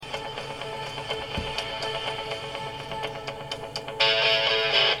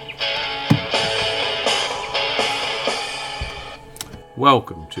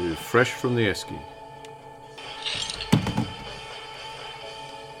Welcome to Fresh from the Esky.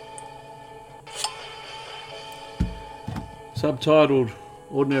 Subtitled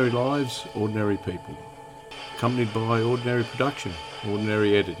Ordinary Lives, Ordinary People. Accompanied by ordinary production,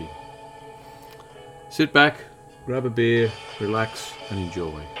 ordinary editing. Sit back, grab a beer, relax and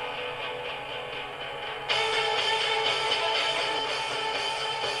enjoy.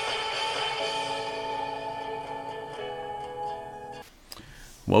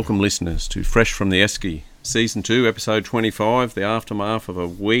 Welcome listeners to Fresh from the Esky, Season 2, Episode 25, the aftermath of a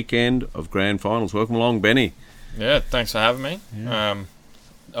weekend of grand finals. Welcome along, Benny. Yeah, thanks for having me. Yeah.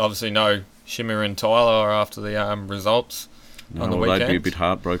 Obviously no Shimmer and Tyler after the results on the weekend. They'd be a bit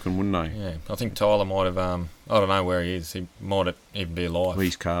heartbroken, wouldn't they? Yeah, I think Tyler might have, I don't know where he is, he might even be alive. Well,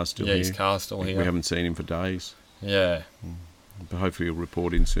 his car's still here. Yeah, his car's still here. We haven't seen him for days. Yeah. But hopefully he'll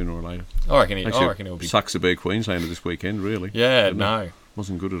report in sooner or later. I reckon he'll be... Sucks to be a Queenslander this weekend, really. Yeah, no.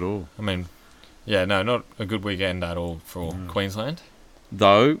 Wasn't good at all. I mean, yeah, no, not a good weekend at all for Queensland.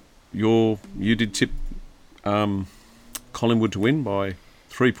 Though, you did tip Collingwood to win by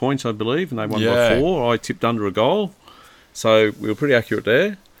 3 points, I believe, and they won by 4. I tipped under a goal. So we were pretty accurate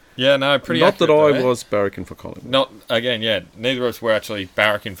there. Yeah, no, pretty Not accurate that there. I was barracking for Collingwood. Neither of us were actually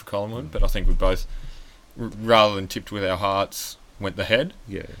barracking for Collingwood, but I think we both, rather than tipped with our hearts, went the head.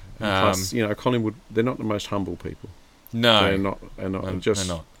 Yeah. Plus, Collingwood, they're not the most humble people. No. They're not. They're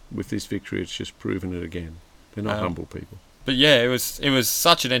not. With this victory, it's just proven it again. They're not humble people. But yeah, it was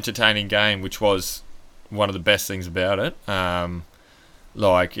such an entertaining game, which was one of the best things about it.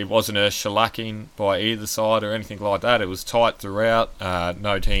 It wasn't a shellacking by either side or anything like that. It was tight throughout.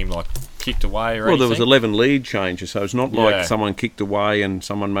 No team kicked away or anything. Well, there was 11 lead changes, so it's not like someone kicked away and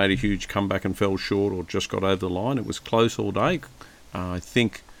someone made a huge comeback and fell short or just got over the line. It was close all day. I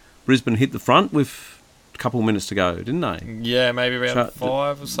think Brisbane hit the front with a couple of minutes to go, didn't they? Yeah, maybe about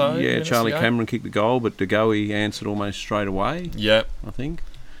 5 or so. Yeah, Charlie Cameron kicked the goal, but De Goey answered almost straight away. Yep. I think.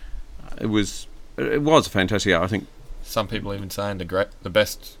 It was a fantastic game, I think. Some people even saying the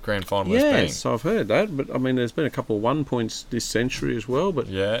best grand final has been. Yes, I've heard that. But, I mean, there's been a couple of 1 points this century as well. But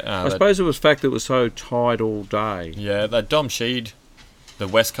yeah, I suppose it was the fact that it was so tight all day. Yeah, that Dom Sheed, the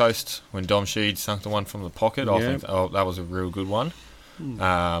West Coast, when Dom Sheed sunk the one from the pocket, I think that was a real good one.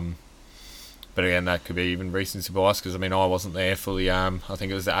 But again, that could be even recency bias because, I mean, I wasn't there for the, I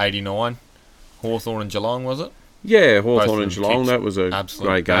think it was the 89 Hawthorn and Geelong, was it? Yeah, Hawthorn and Geelong, that was a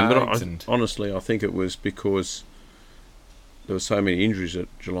great game. But honestly, I think it was because there were so many injuries that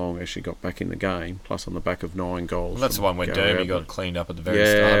Geelong actually got back in the game, plus on the back of 9 goals. Well, that's the one where Dermy got cleaned up at the very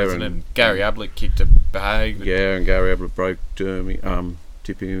start, and then Gary Ablett kicked a bag. Yeah, and Gary Ablett broke Dermy,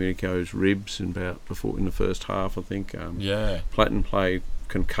 Tipping Minico's ribs in the first half, I think. Platten played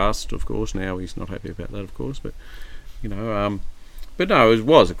concussed, of course. Now he's not happy about that, of course. But, but no, it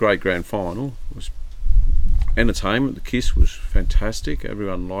was a great grand final. It was entertainment. The Kiss was fantastic.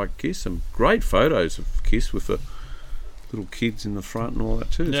 Everyone liked Kiss. Some great photos of Kiss with the little kids in the front and all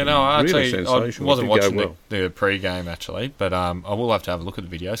that too. Yeah, no, actually, I wasn't watching the pre-game actually, but I will have to have a look at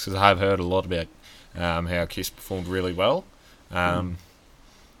the videos because I have heard a lot about how Kiss performed really well.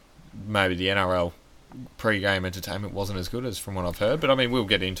 Maybe the NRL pre-game entertainment wasn't as good as from what I've heard, but I mean, we'll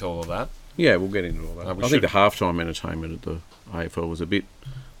get into all of that. Yeah, we'll get into all that. I think the halftime entertainment at the AFL was a bit...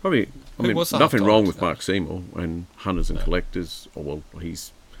 nothing wrong with Mark Seymour and Hunters and Collectors,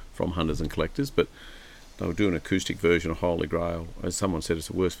 he's from Hunters and Collectors, but they were doing an acoustic version of Holy Grail. As someone said, it's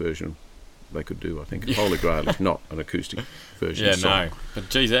the worst version they could do, I think. Holy Grail is not an acoustic version song. No. But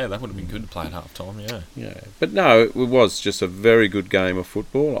geez, that would have been good to play at half-time, Yeah. But no, it was just a very good game of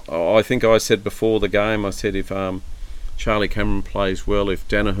football. I think I said before the game, I said if Charlie Cameron plays well, if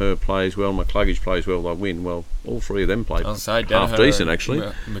Danaher plays well, McCluggage plays well, they'll win. Well, all three of them played half decent, actually.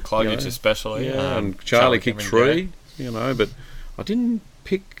 McCluggage especially. Yeah, and Charlie kicked 3, but I didn't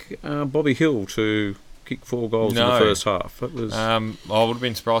pick Bobby Hill to kick 4 goals in the first half. That was. I would have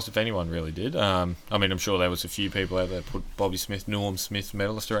been surprised if anyone really did. I mean, I'm sure there was a few people out there that put Bobby Smith, Norm Smith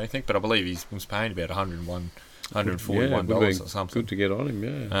medalist or anything, but I believe he was paying about $141 or something. Good to get on him,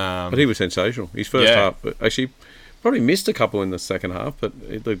 yeah. But he was sensational. His first half, but actually probably missed a couple in the second half,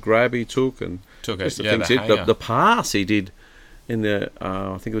 but the grab he took the pass he did in the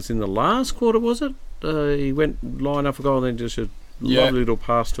I think it was in the last quarter, was it? He went line up for goal and then just a lovely little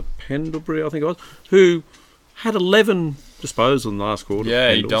pass to Pendlebury, I think it was, who had 11 disposals in the last quarter.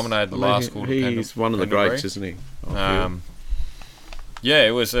 Yeah, he dominated the last quarter. He's one of the greats, isn't he?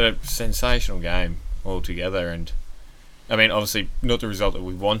 It was a sensational game altogether, and I mean, obviously not the result that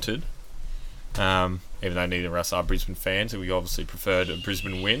we wanted, even though neither of us are Brisbane fans, and we obviously preferred a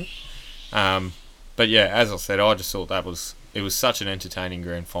Brisbane win. But yeah, as I said, I just thought that was it was such an entertaining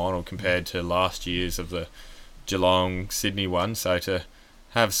grand final compared to last year's of the Geelong Sydney one. So to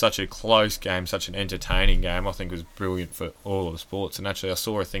have such a close game, such an entertaining game, I think was brilliant for all of the sports. And actually, I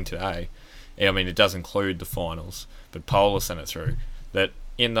saw a thing today. I mean, it does include the finals, but Polar sent it through that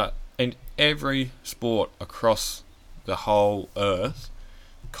in every sport across the whole earth,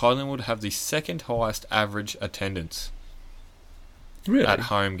 Collingwood have the second highest average attendance. Really? At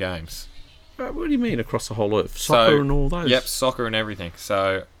home games. What do you mean across the whole earth? Soccer and all those? Yep, soccer and everything.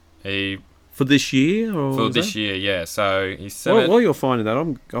 So for this year? For this year, yeah. So he's while you're finding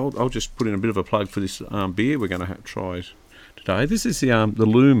that, I'll just put in a bit of a plug for this beer we're going to try today. This is the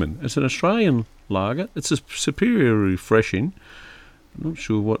Lumen. It's an Australian lager. It's a superior refreshing. I'm not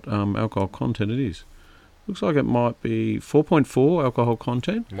sure what alcohol content it is. Looks like it might be 4.4 alcohol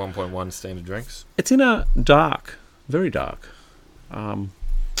content. 1.1 standard drinks. It's in a dark, very dark,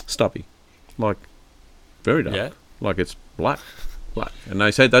 stubby, like very dark. Yeah. Like it's black. And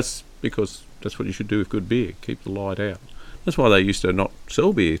they say that's because that's what you should do with good beer. Keep the light out. That's why they used to not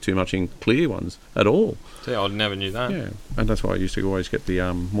sell beer too much in clear ones at all. See, I never knew that. Yeah, and that's why I used to always get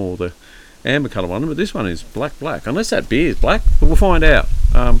the more the amber colour one. But this one is black. Unless that beer is black, but we'll find out.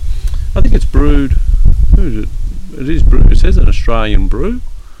 I think it's brewed. Who is it? It is brewed. It says an Australian brew,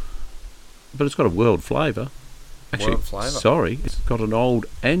 but it's got a world flavour. Actually, world flavour. Sorry, it's got an old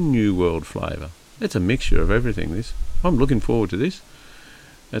and new world flavour. It's a mixture of everything. This. I'm looking forward to this.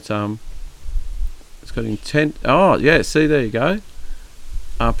 It's got intent. Oh yeah, see there you go.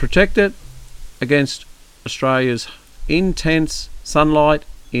 Protect it against Australia's intense sunlight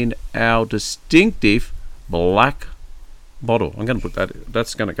in our distinctive black bottle. I'm going to put that.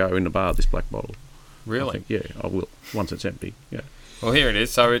 That's going to go in the bar. This black bottle. Really? Yeah, I will once it's empty. Yeah. Well, here it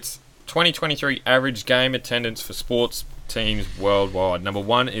is. So it's 2023 average game attendance for sports teams worldwide. Number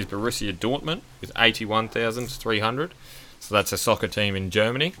 1 is Borussia Dortmund with 81,300. So that's a soccer team in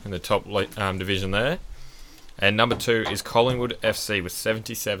Germany in the top division there. And number 2 is Collingwood FC with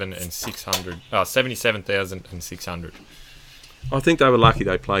 77,600. I think they were lucky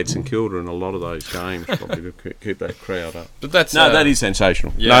they played St Kilda in a lot of those games, probably to keep that crowd up. But that's that is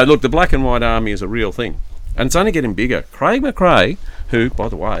sensational. Yeah. No, look, the Black and White Army is a real thing, and it's only getting bigger. Craig McRae, who, by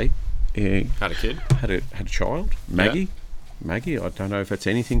the way, had a kid, had a child, Maggie. Yeah. Maggie, I don't know if that's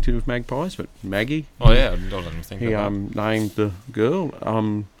anything to do with magpies, but Maggie. Oh yeah, I don't even think he named the girl.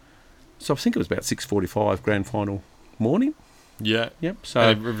 So I think it was about 6:45 grand final morning. Yeah. Yep. So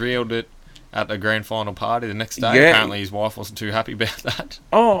and he revealed it at the grand final party the next day. Yeah. Apparently his wife wasn't too happy about that.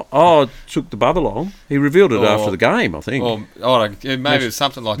 Took the bub along. He revealed it after the game, I think. Maybe it was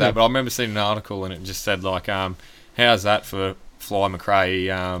something like that, but I remember seeing an article and it just said like, how's that for Fly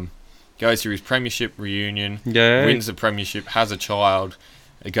McRae? Goes through his premiership reunion, wins the premiership, has a child,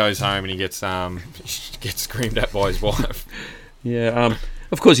 he goes home and he gets screamed at by his wife. Yeah,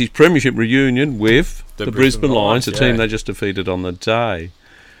 of course his premiership reunion with the Brisbane Lions, the team they just defeated on the day.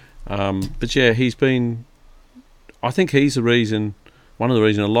 But yeah, he's been. I think he's the reason. One of the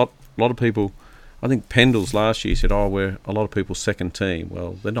reasons a lot of people. I think Pendles last year said, we're a lot of people's second team.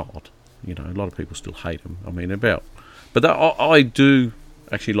 Well, they're not. A lot of people still hate them. I mean, but I do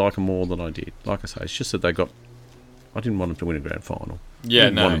actually like them more than I did. Like I say, it's just that they got. I didn't want them to win a grand final. Yeah, I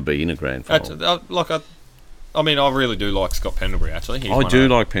didn't want them to be in a grand final. I really do like Scott Pendlebury. Actually, I do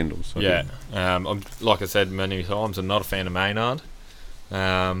like Pendles. I'm, like I said many times, I'm not a fan of Maynard.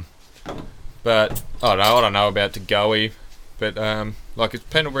 But I don't know about DeGoey, but like it's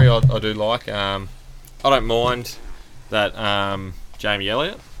Pendlebury, I do like. I don't mind that Jamie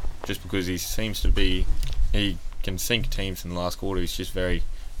Elliott, just because he seems to be, he can sink teams in the last quarter. He's just very,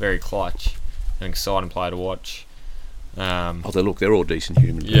 very clutch, an exciting player to watch. They're all decent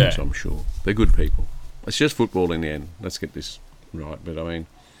human beings, I'm sure. They're good people. It's just football in the end. Let's get this right. But I mean,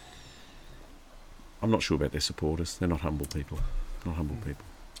 I'm not sure about their supporters. They're not humble people. But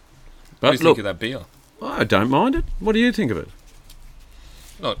what do you think of that beer? I don't mind it. What do you think of it?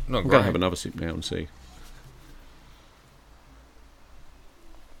 Not I'm great. going to have another sip now and see.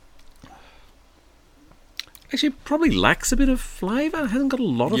 Actually, it probably lacks a bit of flavour. It hasn't got a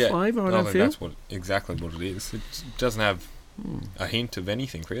lot of flavour, I don't feel. That's exactly what it is. It doesn't have a hint of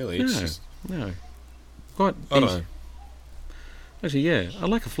anything, really. It's just... No. Quite I don't know. Actually, yeah, I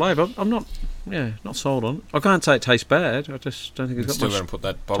like a flavour. I'm not sold on it. I can't say it tastes bad. I just don't think it's got still much. Still going to put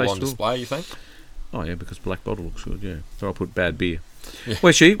that bottle on display, you think? Oh yeah, because black bottle looks good. Yeah, so I'll put bad beer. Yeah.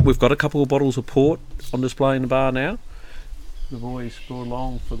 Well, we've got a couple of bottles of port on display in the bar now. The boys scored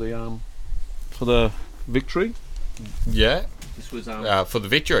along for the victory. Yeah. This was for the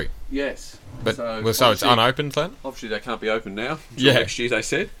victory. Yes. But so it's unopened then. Obviously, they can't be opened now. Yeah. Next year, they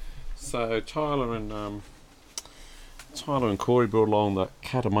said. So Tyler and Tyler and Corey brought along the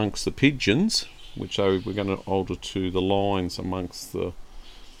cat amongst the pigeons, which we're going to alter to the lions amongst the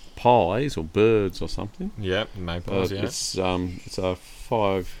pies or birds or something. Yep, magpies. It's a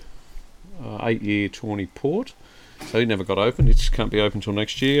 8-year tawny port, so it never got opened. It just can't be opened until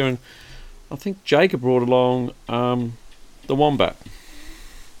next year. And I think Jacob brought along the wombat.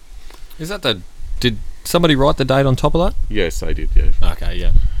 Is that did somebody write the date on top of that? Yes, they did. Yeah. Okay,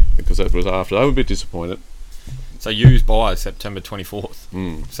 yeah. Because that was after. They were a bit disappointed. So used by September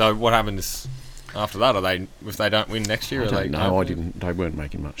 24th. So what happens after that? If they don't win next year? I didn't. They weren't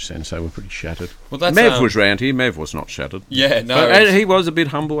making much sense. They were pretty shattered. Well, that's, Mev was round here. Mev was not shattered. Yeah, no. But he was a bit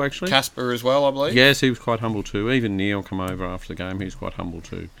humble, actually. Casper as well, I believe. Yes, he was quite humble too. Even Neil come over after the game. He was quite humble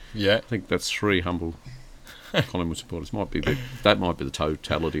too. Yeah. I think that's 3 humble Collingwood supporters. That might be the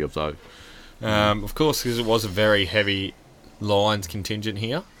totality of those. Of course, because it was a very heavy Lions contingent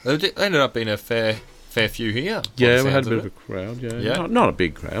here. They ended up being a fair few here. Yeah, we had a bit of a crowd. Yeah. Not a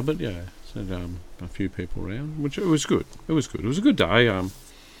big crowd, but yeah, so, a few people around, which it was good. It was good. It was a good day.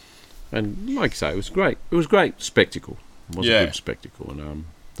 And like I say, it was great. It was a great spectacle. It was a good spectacle, and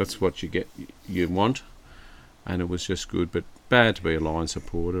that's what you want. And it was just good, but bad to be a Lions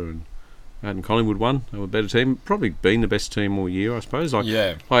supporter. And Collingwood won. They were a better team. Probably been the best team all year, I suppose. Like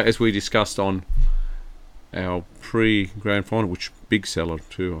as we discussed on our pre-grand final, which big seller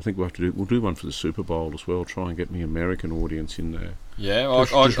too. I think we'll do one for the Super Bowl as well. Try and get me American audience in there. Yeah,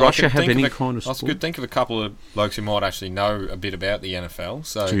 does Russia have any kind of sport? I could think of a couple of blokes who might actually know a bit about the NFL.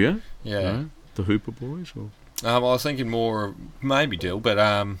 So do you? Yeah, no? The Hooper boys. Or? I was thinking more maybe Dill, but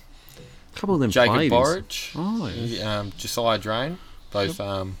a couple of them. Jacob played Borich, yes. Josiah Drain, both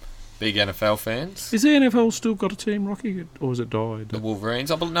big NFL fans. Is the NFL still got a team, Rocky, or has it died? The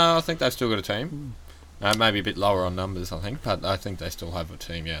Wolverines. I think they've still got a team. Maybe a bit lower on numbers, I think, but I think they still have a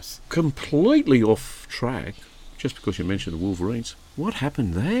team, yes. Completely off track, just because you mentioned the Wolverines. What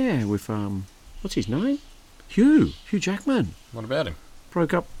happened there with, what's his name? Hugh Jackman. What about him?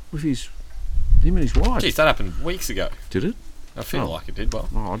 Broke up with him and his wife. Jeez, that happened weeks ago. Did it? I feel like it did, well.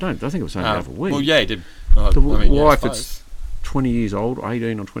 I think it was only over a week. Well, yeah, he did. The wife is 20 years old,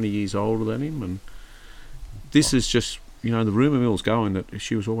 18 or 20 years older than him, and this is just, the rumour mill's going that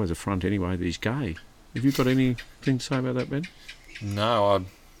she was always a front anyway, that he's gay. Have you got anything to say about that, Ben? No, I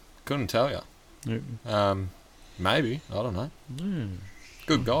couldn't tell you. Yeah. Maybe, I don't know. Yeah.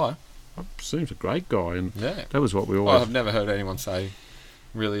 Good guy. Seems a great guy, and yeah. That was what we always... I've never heard anyone say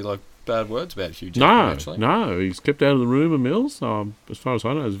really bad words about Hugh Jackman, actually. No, he's kept out of the rumour mills. As far as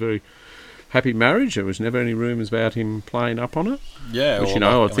I know, it was a very happy marriage. There was never any rumours about him playing up on it. Yeah. Which,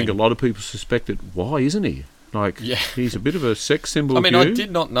 I think a lot of people suspected, why isn't he? He's a bit of a sex symbol. I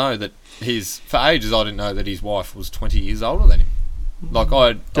did not know that for ages I didn't know that his wife was 20 years older than him.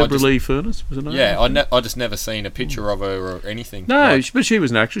 Deborah Lee Furness, was her name? Yeah, I just never seen a picture of her or anything. No, but she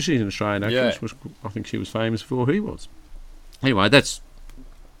was an actress. She's an Australian actress. Yeah. I think she was famous before he was. Anyway, I don't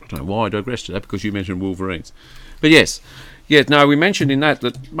know why I digressed to that, because you mentioned Wolverines. But yes, we mentioned in that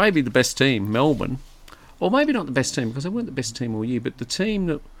maybe the best team, Melbourne, or maybe not the best team, because they weren't the best team all year, but the team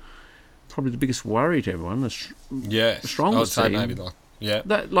that probably the biggest worry to everyone, the strongest I would team. say maybe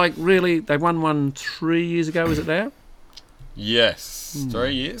That, really, they won one 3 years ago, is it now? Yes,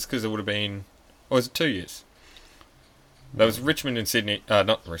 3 years, because it would have been... Or was it 2 years? There was Richmond and Sydney...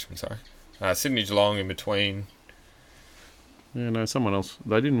 not Richmond, sorry. Sydney Geelong in between. Yeah, no, someone else.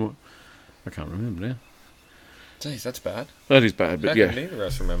 They didn't... I can't remember now. Jeez, that's bad. That is bad, but How can neither of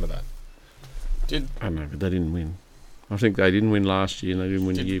us remember that? I know, but they didn't win. I think they didn't win last year and they didn't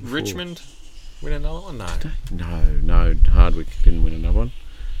win the year before. Did Richmond win another one? No. Hardwick didn't win another one.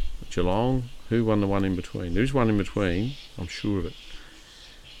 Geelong, who won the one in between? There's one in between, I'm sure of it.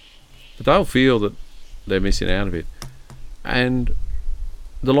 But they'll feel that they're missing out a bit. And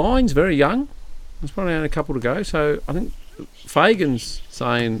the Lions, very young. There's probably only a couple to go. So I think Fagan's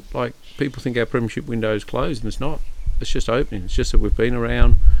saying, people think our premiership window is closed, and it's not. It's just opening. It's just that we've been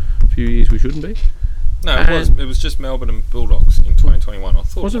around a few years we shouldn't be. No, it was just Melbourne and Bulldogs in 2021, I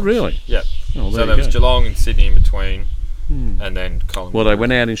thought. Was it really? Yeah. Oh, so there was Geelong and Sydney in between, and then Collingwood. Well, they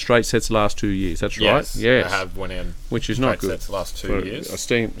went out in straight sets the last 2 years, that's right? Yes. They have went out which is not good. Sets the last 2 years. A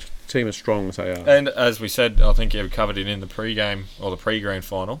team as strong as they are. And as we said, I think you covered it in the pre-game, or the pre-grand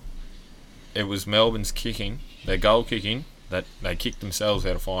final, it was Melbourne's kicking, their goal kicking, that they kicked themselves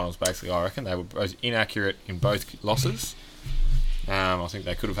out of finals, basically, I reckon. They were both inaccurate in both losses. I think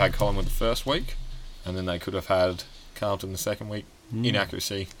they could have had Collingwood the first week, and then they could have had Carlton the second week.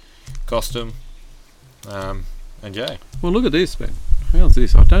 Inaccuracy cost them. And yeah. Well, look at this, man. How's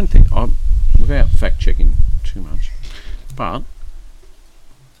this? I don't think, without fact-checking too much, but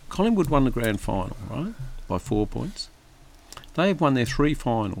Collingwood won the grand final, right, by 4 points. They've won their 3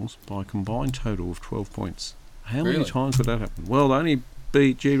 finals by a combined total of 12 points. How Really? many times would that happen? Well, they only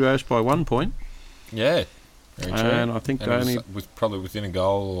beat GWS by 1 point. Yeah. Very true. And I think and they it only... was probably within a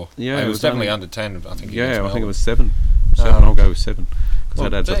goal. Or, Yeah, it was definitely only, under 10, I think. Yeah, I think it was Melbourne. 7. I'll go with 7. Well,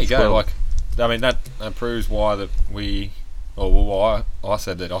 that adds there up you to go. 12. Like, I mean, that proves why that we... why I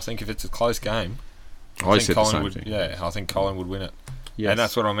said that. I think if it's a close game... I said the same thing. Yeah, I think Colin would win it. Yes. And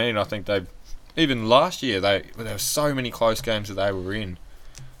that's what I mean. I think they... Even last year, there were so many close games that they were in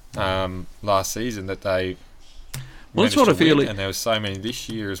last season that they... Well, that's what I feel. And there was so many this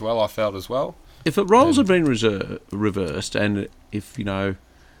year as well, I felt as well. If the roles had been reversed, and if,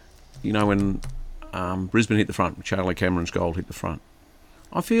 when Brisbane hit the front, Charlie Cameron's goal hit the front,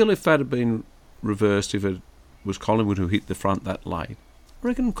 I feel if that had been reversed, if it was Collingwood who hit the front that late, I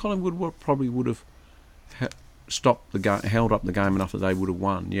reckon Collingwood probably would have stopped the game, held up the game enough that they would have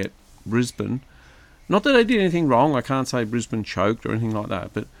won. Yet Brisbane, not that they did anything wrong, I can't say Brisbane choked or anything like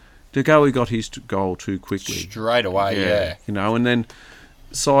that, but De Goey got his goal too quickly. Straight away, yeah. And then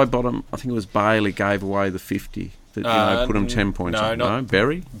side bottom, I think it was Bailey gave away the 50 that put him 10 points up. No,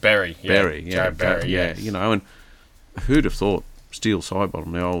 Berry? Berry, yeah. Joe Berry, yeah. And who'd have thought Steele side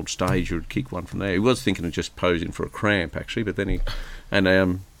bottom, the old stage, would kick one from there. He was thinking of just posing for a cramp, actually, but then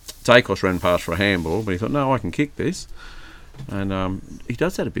Dacos ran past for a handball, but he thought, no, I can kick this. And he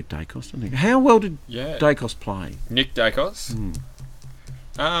does that a bit, Dacos, doesn't he? How well did Dacos play? Nick Dacos?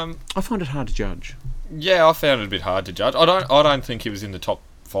 I find it hard to judge. Yeah, I found it a bit hard to judge. I don't think he was in the top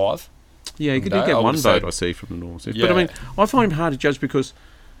 5. Yeah, he did get one vote, I see, from the North. Yeah. But I mean, I find him hard to judge because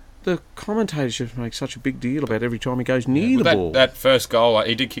the commentators just make such a big deal about every time he goes near the ball. That first goal,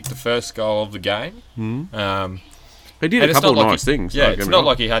 he did kick the first goal of the game. He did a couple of nice things. Yeah, it's not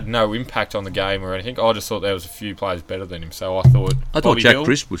like he had no impact on the game or anything. I just thought there was a few players better than him. So I thought Jack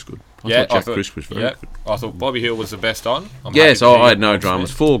Crisp was good. I thought Crisp was very good. I thought Bobby Hill was the best on. Yes, I had no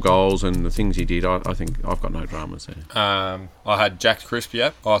dramas. 4 goals and the things he did, I think I've got no dramas there. I had Jack Crisp,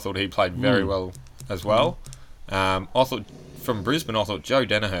 I thought he played very well as well. I thought from Brisbane, I thought Joe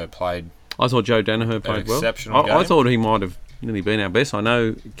Danaher played. I thought Joe Danaher played well. Exceptional game. I thought he might have nearly been our best. I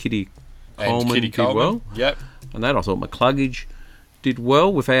know Kitty Coleman did well. Yep. And that I thought McCluggage did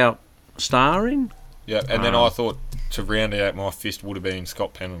well without starring. Yeah, and then I thought to round out my fist would have been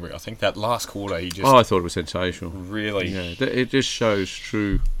Scott Pendlebury. I think that last quarter he just... I thought it was sensational. Really? Yeah, it just shows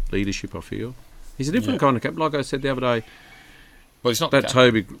true leadership, I feel. He's a different kind of captain. Like I said the other day... Well, he's not that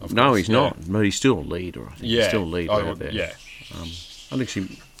Toby... No, he's not. Yeah. But he's still a leader, I think. He's still a leader out there. Yeah. I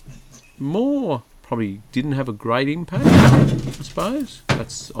think Moore probably didn't have a great impact, I suppose.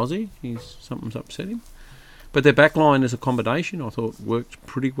 That's Aussie. Something's upset him. But their back line as a combination, I thought, worked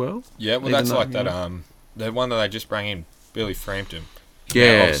pretty well. Yeah, well, that's like that. The one that they just bring in, Billy Frampton.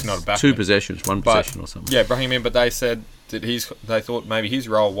 Yeah, it's not a backman. 2 possessions, 1 possession or something. Yeah, bring him in, but they said that they thought maybe his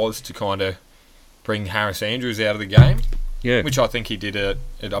role was to kind of bring Harris Andrews out of the game. Yeah, which I think he did.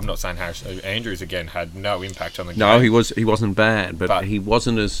 I'm not saying Harris Andrews again had no impact on the game. No, he wasn't bad, but he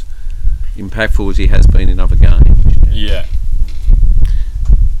wasn't as impactful as he has been in other games. Yeah.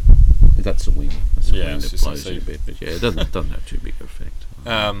 That's a win. That's a win that just blows you a bit, but it doesn't have too big an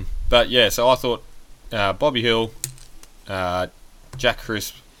effect. But yeah, so I thought Bobby Hill, Jack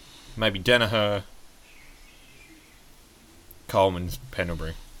Crisp, maybe Danaher, Coleman,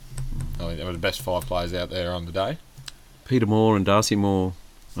 Pendlebury. I think they were the best 5 players out there on the day. Peter Moore and Darcy Moore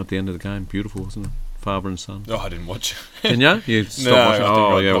at the end of the game, beautiful, wasn't it? Father and son. Oh, I didn't watch. Didn't you? You stopped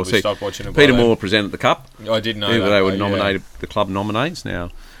watching. I stopped watching it. Peter Moore presented the cup. I did know that. They were nominated. Yeah. The club nominates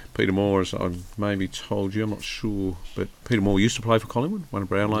now. Peter Moore, as I maybe told you, I'm not sure, but Peter Moore used to play for Collingwood, won a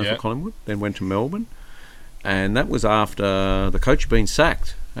Brownlow for Collingwood, then went to Melbourne, and that was after the coach had been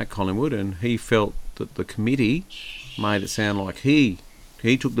sacked at Collingwood, and he felt that the committee made it sound like he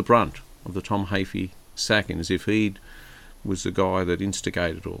took the brunt of the Tom Hafey sacking, as if he was the guy that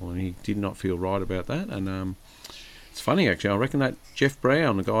instigated it all, and he did not feel right about that. And it's funny, actually, I reckon that Jeff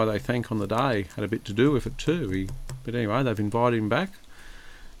Brown, the guy they thank on the day, had a bit to do with it too. But anyway, they've invited him back.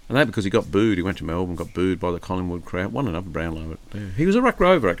 And that because he got booed. He went to Melbourne, got booed by the Collingwood crowd. Won another Brownlow. He was a ruck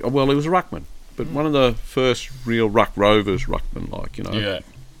rover. Well, he was a ruckman. But one of the first real ruck rovers, ruckman, Yeah.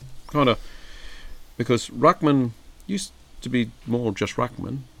 Kind of... Because ruckman used to be more just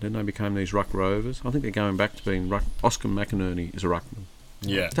ruckman. Then they became these ruck rovers. I think they're going back to being ruck... Oscar McInerney is a ruckman.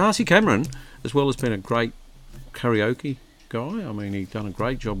 Yeah. Darcy Cameron, as well, has been a great karaoke guy. I mean, he's done a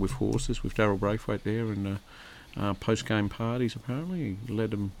great job with horses, with Darryl Braithwaite there, and... post-game parties, apparently. He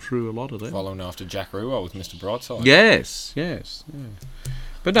led them through a lot of that. Following after Jack Ruwa with Mr. Brightside. Yes. Yeah.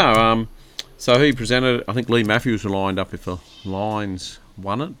 But no, so he presented... I think Lee Matthews were lined up if the Lions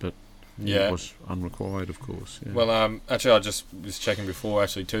won it, but Yeah. It was unrequired, of course. Yeah. Well, actually, I just was checking before,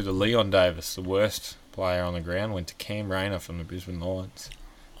 actually, too, the Leon Davis, the worst player on the ground, went to Cam Rayner from the Brisbane Lions.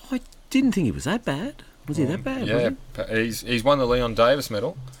 I didn't think he was that bad. Was he that bad? Yeah, he's won the Leon Davis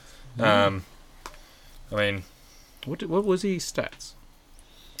medal. I mean... What was his stats?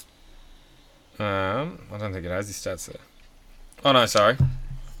 I don't think it has his stats there. Oh, no, sorry.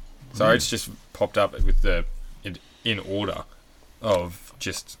 Sorry, it's just popped up with in order of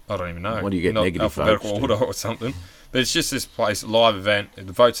just, I don't even know. What do you get, not negative alphabetical votes? order or something. But it's just this place, live event.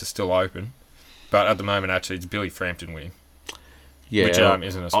 The votes are still open. But at the moment, actually, it's Billy Frampton winning. Yeah, which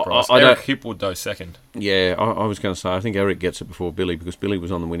isn't a surprise. I Eric Hipwood, though, second. Yeah, I was going to say, I think Eric gets it before Billy because Billy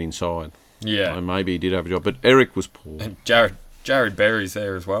was on the winning side. Yeah. So maybe he did have a job, but Eric was poor. And Jared Berry's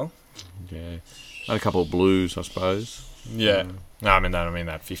there as well. Yeah. Had a couple of blues, I suppose. Yeah. No, I mean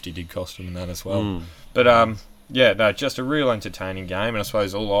that 50 did cost him and that as well. But, yeah, no, just a real entertaining game, and I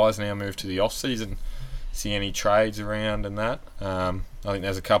suppose all eyes now move to the off-season, see any trades around and that. I think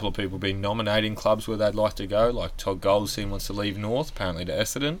there's a couple of people been nominating clubs where they'd like to go, like Todd Goldstein wants to leave North, apparently to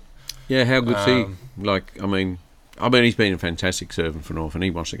Essendon. Yeah, how good's he? I mean, he's been a fantastic servant for North, and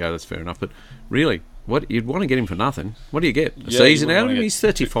he wants to go, that's fair enough, but really, what you'd want to get him for nothing. What do you get? A season out of him? He's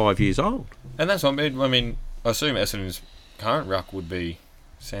 35 years old. And that's what I mean, I assume Essendon's current ruck would be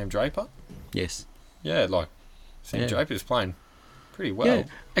Sam Draper? Yes. Yeah, Sam Draper's playing pretty well. Yeah,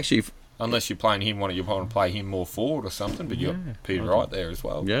 actually... Unless you're playing him, you want to play him more forward or something, but you're Peter Wright there as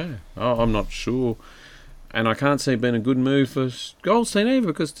well. Yeah. Oh, I'm not sure. And I can't see it being a good move for Goldstein either,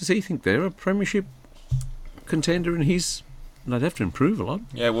 because does he think they're a premiership contender in his... They'd have to improve a lot.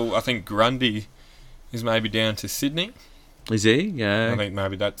 Yeah, well, I think Grundy is maybe down to Sydney. Is he? Yeah. I think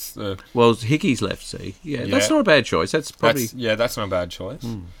maybe that's the... Well, Hickey's left, see. Yeah, that's not a bad choice. That's probably... That's not a bad choice.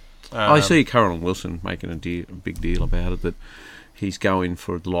 I see Carolyn Wilson making a big deal about it, that he's going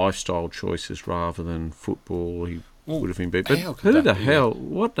for lifestyle choices rather than football. He would have been beat. But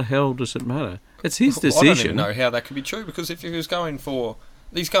what the hell does it matter? It's his decision. I don't even know how that could be true, because if he was going for...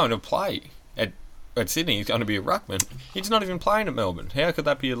 He's going to play at Sydney, he's going to be a ruckman. He's not even playing at Melbourne. How could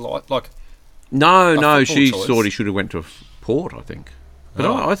that be No, she choice? thought he should have went to Port, I think. But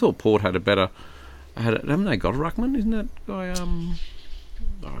I thought Port had a better... haven't they got a ruckman? Isn't that guy...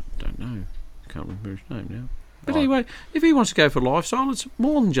 I don't know. Can't remember his name now. But anyway, if he wants to go for lifestyle, it's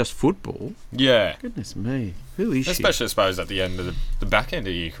more than just football. Yeah. Goodness me. Who is she? Especially, I suppose, at the end of the back end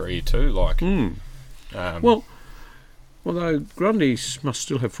of your career too. Well, although Grundy must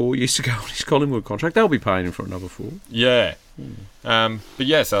still have 4 years to go on his Collingwood contract, they'll be paying him for another 4. Yeah. But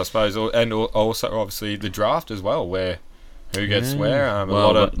yes, I suppose, and also obviously the draft as well, where who gets where. A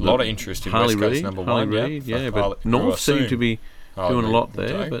lot of interest in West Coast number Harley 1. Reid, but North seem to be doing a lot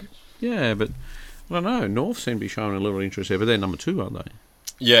there. But I don't know. North seem to be showing a little interest there, but they're number 2, aren't they?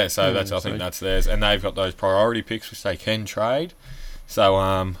 Yeah, so I think that's theirs, and they've got those priority picks which they can trade. So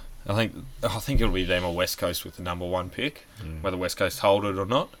I think it'll be them or West Coast with the number 1 pick, whether West Coast hold it or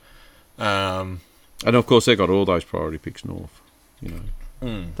not. And of course they've got all those priority picks North.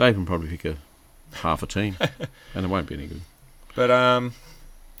 They can probably pick half a team, and it won't be any good. But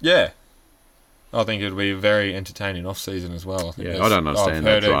yeah. I think it'll be a very entertaining off-season as well. I don't understand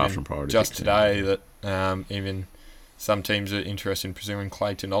that draft and priority just today that even some teams are interested in pursuing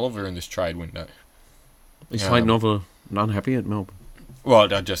Clayton Oliver in this trade window. Is Clayton Oliver unhappy at Melbourne?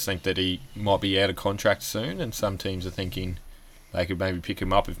 Well, I just think that he might be out of contract soon, and some teams are thinking they could maybe pick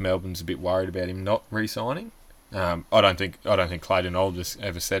him up if Melbourne's a bit worried about him not re-signing. I don't think Clayton Oliver's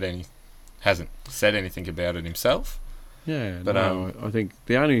hasn't said anything about it himself. Yeah, but I think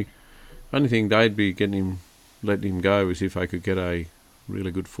the only thing they'd be letting him go is if they could get a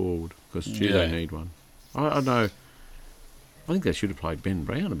really good forward, because they need one. I know. I think they should have played Ben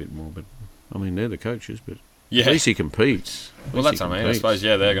Brown a bit more, but I mean they're the coaches, but at least he competes. Well, that's what I mean. I suppose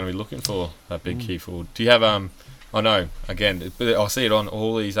they're going to be looking for that big key forward. Do you have I know again, I see it on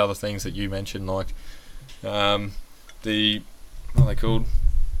all these other things that you mentioned, like what are they called?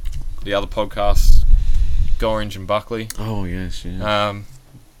 The other podcasts, Gorringe and Buckley. Oh yes, yeah.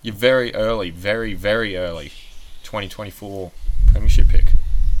 You're very early, very, very early 2024 premiership pick.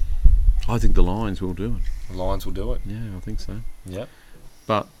 I think the Lions will do it. The Lions will do it. Yeah, I think so. Yep.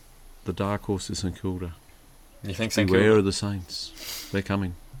 But the dark horse is St Kilda. You think St Kilda? Beware of the Saints. They're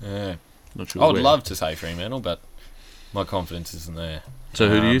coming. Yeah. Not sure. I would love to say Fremantle, but my confidence isn't there. So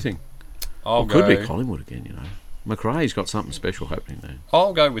who do you think? Could be Collingwood again, McRae's got something special happening there.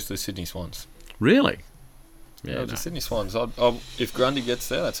 I'll go with the Sydney Swans. Really? Yeah, the Sydney Swans. If Grundy gets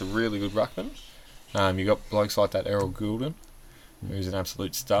there, that's a really good ruckman. You got blokes like that Errol Goulden, who's an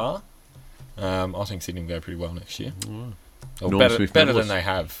absolute star. I think Sydney will go pretty well next year. Norm Smith better medalist. than they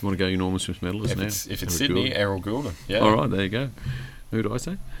have. You want to go Norman Smith medalist now? If it's Sydney, Errol Goulden. Yeah. All right, there you go. Who do I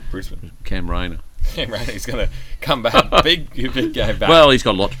say? Brisbane. Cam Rayner. Cam Rayner's going to come back. big game back. Well, he's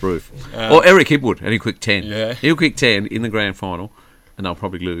got a lot to prove. Or Eric Hipwood, and he'll quick 10. Yeah. He'll quick 10 in the grand final, and they'll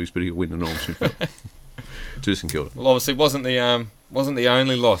probably lose, but he'll win the Norm Smith medal. To St Kilda. Well, obviously, wasn't the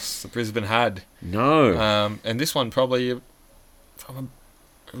only loss that Brisbane had. No. And this one probably,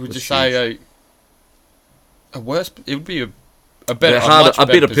 would you say a worse? It would be a better,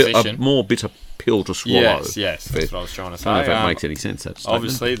 a more bitter pill to swallow. Yes, that's what I was trying to say. I don't know if that makes any sense. That statement.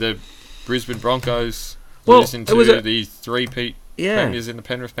 Obviously, the Brisbane Broncos losing to the three-peat premiers in the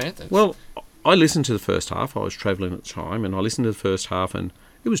Penrith Panthers. Well, I listened to the first half. I was travelling at the time, and I listened to the first half, and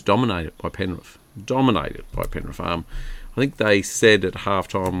it was dominated by Penrith. I think they said at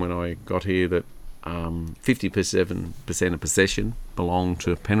halftime when I got here that 57% of possession belonged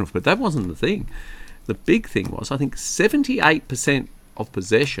to Penrith, but that wasn't the thing. The big thing was, I think 78% of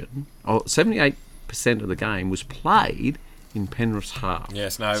possession, or 78% of the game was played in Penrith's half.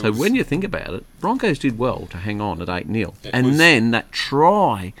 Yes, no. So when you think about it, Broncos did well to hang on at 8-0. And then that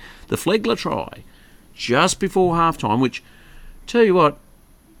try, the Flegler try, just before halftime, which, tell you what,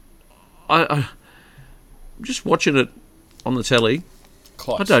 I just watching it on the telly,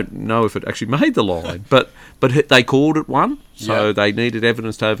 close. I don't know if it actually made the line, but they called it one, so they needed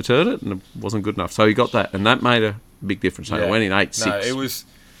evidence to overturn it, and it wasn't good enough. So he got that, and that made a big difference. So it went in 8-6. No, it was.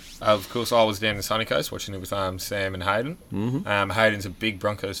 Of course, I was down in Sunny Coast watching it with Sam and Hayden. Mm-hmm. Hayden's a big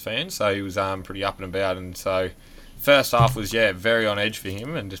Broncos fan, so he was pretty up and about, and so first half was very on edge for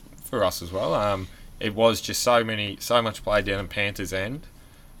him and just for us as well. It was just so much play down in Panthers' end.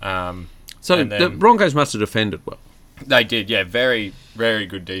 So the Broncos must have defended well. They did, yeah. Very, very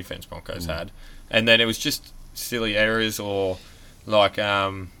good defence Broncos had. And then it was just silly errors or like...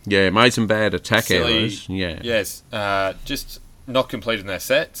 made some bad attack errors. Yeah. Yes. Just not completing their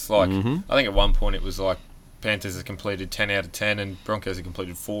sets. Like, I think at one point it was like Panthers had completed 10 out of 10 and Broncos had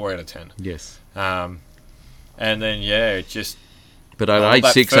completed 4 out of 10. Yes. And then, it just... But at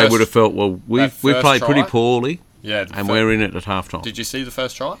 8-6 they would have felt, well, we played pretty poorly. Yeah. And we're in it at half-time. Did you see the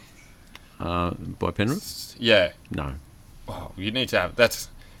first try? By Penrith? Yeah. No. Oh, you need to have... That's...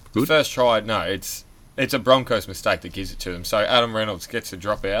 Good. The first try, no, it's a Broncos mistake that gives it to them. So Adam Reynolds gets a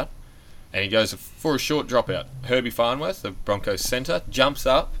drop out, and he goes for a short drop out. Herbie Farnworth, the Broncos centre, jumps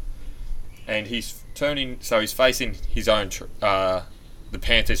up, and he's turning... So he's facing his own... the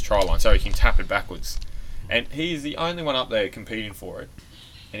Panthers try line, so he can tap it backwards. And he's the only one up there competing for it.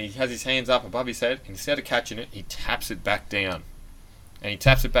 And he has his hands up above his head. Instead of catching it, he taps it back down. And he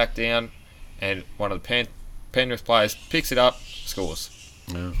taps it back down, and one of the Penrith players picks it up, scores.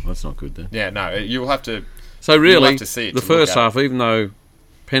 No, that's not good then. Yeah, no, you'll have to... So really, have to see it the first half, even though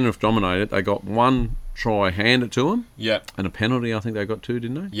Penrith dominated, they got one try handed to them. Yeah. And a penalty, I think they got 2,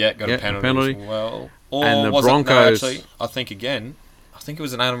 didn't they? Yeah, got a penalty as well. Or and the was Broncos... It, no, actually, I think it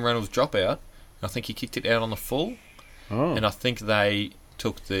was an Adam Reynolds dropout. I think he kicked it out on the full. Oh. And I think they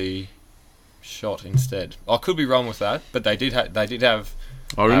took the shot instead. I could be wrong with that, but they did have...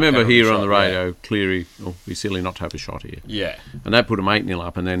 I remember here on the radio, Cleary, it'd be silly not to have a shot here. Yeah. And that put them 8-0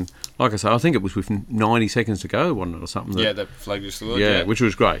 up, and then, like I say, I think it was with 90 seconds to go, wasn't it, or something? That flag just scored. Yeah, which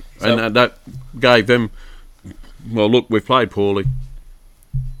was great. So, and that gave them... Well, look, we've played poorly.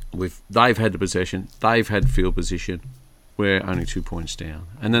 They've had the possession. They've had field position. We're only 2 points down.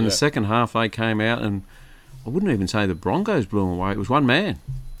 And then the second half, they came out, and I wouldn't even say the Broncos blew them away. It was one man.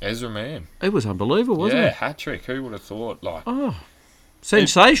 Ezra Mann. It was unbelievable, wasn't it? Yeah, hat-trick. Who would have thought?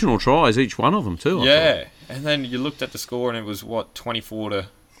 Sensational tries, each one of them too. Yeah, and then you looked at the score and it was what 24 to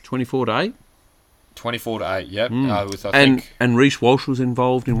 8. 24 to 8. Yep. With and Reece Walsh was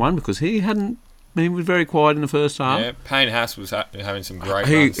involved in one because he was very quiet in the first half. Yeah, Payne Haas was having some great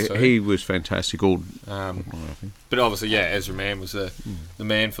runs too. He was fantastic. But obviously, Ezra Mann was the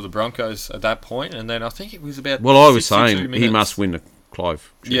man for the Broncos at that point, and then I think it was about. Well, I was saying minutes. He must win the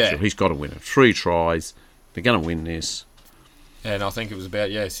Clive. Yeah, he's got to win it. 3 tries. They're going to win this. And I think it was about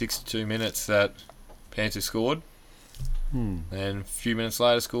 62 minutes that Panthers scored. And a few minutes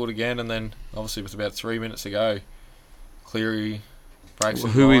later scored again, and then obviously with about 3 minutes to go, Cleary breaks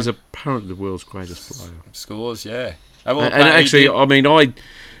his who line. is apparently the world's greatest player. Scores, yeah. And actually, I mean,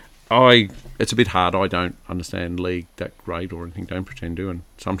 I it's a bit hard. I don't understand league that great or anything. Don't pretend to. And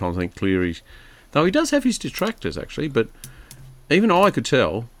sometimes I think Cleary's... Though he does have his detractors, actually, but even I could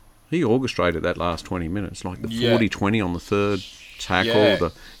tell... He orchestrated that last 20 minutes, like the 40-20 on the third tackle. Yeah.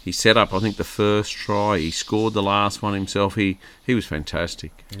 He set up, I think, the first try. He scored the last one himself. He was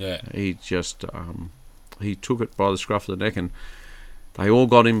fantastic. Yeah. He just he took it by the scruff of the neck, and they all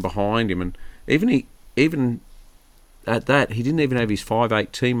got in behind him. And even at that, he didn't even have his 5'8"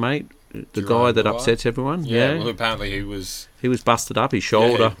 teammate, the guy that upsets everyone. Yeah, well, apparently he was busted up his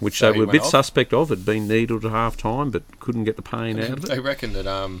shoulder, which they were a bit suspect of. Had been needled at half time, but couldn't get the pain out of it. They reckon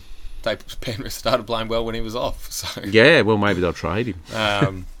that Penrith started playing well when he was off. So yeah, well, maybe they'll trade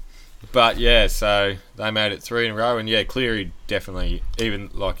him. But yeah, so they made it 3 in a row, and yeah, Cleary definitely, even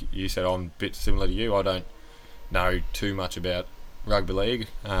like you said, I'm a bit similar to you. I don't know too much about rugby league,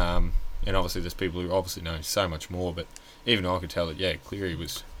 and obviously there's people who obviously know so much more, but even I could tell that, yeah, Cleary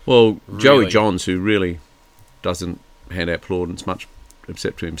was... Well, Joey Johns, who really doesn't hand out plaudits much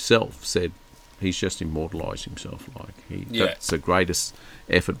except to himself, said he's just immortalised himself. That's the greatest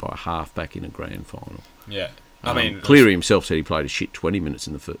effort by a half-back in a grand final. Yeah. I mean, Cleary himself said he played a shit 20 minutes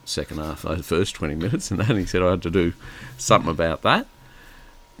in the second half, the first 20 minutes, and then he said I had to do something about that.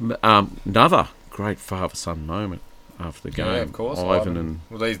 Another great father-son moment after the game. Yeah, of course. Ivan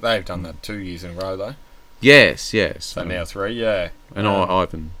well, they've done that 2 years in a row, though. Yes. So now 3, yeah. And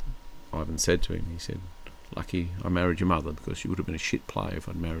Ivan said to him, he said, lucky I married your mother because you would have been a shit player if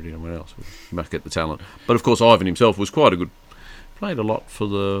I'd married anyone else. You must get the talent. But of course, Ivan himself was quite a good... Played a lot for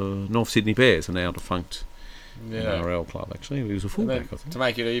the North Sydney Bears, a now defunct NRL club, actually. He was a fullback, I think. To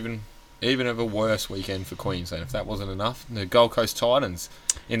make it even of a worse weekend for Queensland, if that wasn't enough, the Gold Coast Titans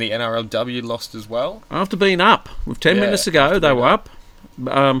in the NRLW lost as well. After being up, with 10 minutes to go, they were up.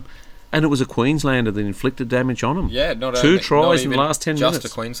 And it was a Queenslander that inflicted damage on them. Yeah, Two tries in the last 10 minutes. Just a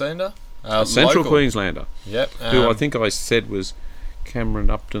Queenslander. Central Queenslander. Yep. Who I think I said was Cameron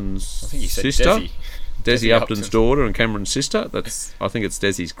Upton's sister. Desi Upton's daughter and Cameron's sister. I think it's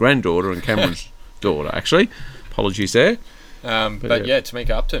Desi's granddaughter and Cameron's daughter, actually. Apologies there. But Tamika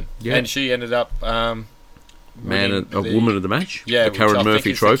Upton. Yeah. And she ended up... woman of the match. Yeah. The Karen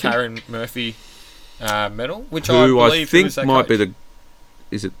Murphy Trophy. The Karen Murphy medal, which who I believe think might be the...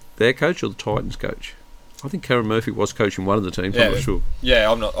 Is it their coach or the Titans coach? I think Karen Murphy was coaching one of the teams. I'm not sure. Yeah,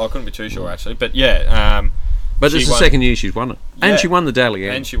 I couldn't be too sure actually, but yeah. But it's the second year she's won it, and she won the Dally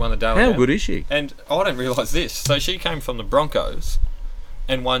M. How good is she? And I didn't realise this. So she came from the Broncos,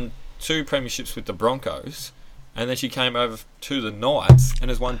 and won 2 premierships with the Broncos, and then she came over to the Knights and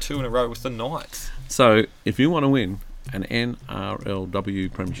has won 2 in a row with the Knights. So if you want to win an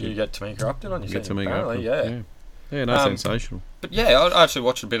NRLW premiership, you get Tamika Upton on your team. Apparently, sensational. But yeah, I actually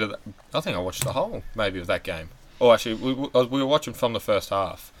watched a bit of that. I think I watched the whole, maybe, of that game. Or actually, we were watching from the first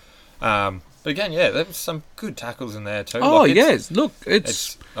half. But again, yeah, there was some good tackles in there too. Oh, yes. Look,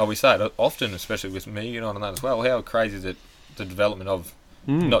 it's... we say it often, especially with me on that as well, how crazy that the development of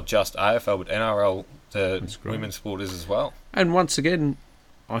not just AFL, but NRL, the women's sport is as well. And once again,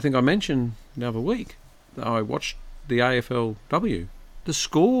 I think I mentioned the other week, I watched the AFLW. The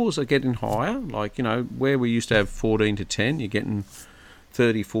scores are getting higher. Like, where we used to have 14-10, you're getting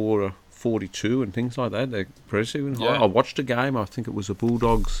 34-42 and things like that. They're progressive and higher. I watched a game, I think it was the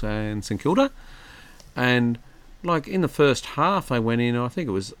Bulldogs and St Kilda. And, like, in the first half, they went in, I think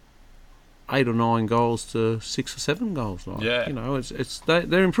it was 8 or 9 goals to 6 or 7 goals. Like,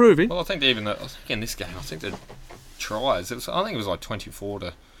 they're improving. Well, I think even in this game, I think the tries, I think it was like 24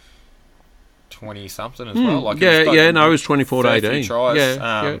 to 20 something as well. Like it was 24 to 18. Tries.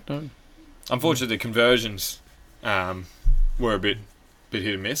 Unfortunately, the conversions were a bit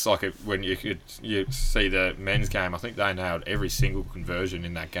hit and miss. Like when you see the men's game, I think they nailed every single conversion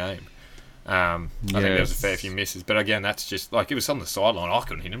in that game. I think there was a fair few misses, but again, that's just like it was on the sideline. I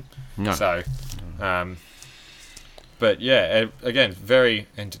couldn't hit him. No. So, but yeah, again, very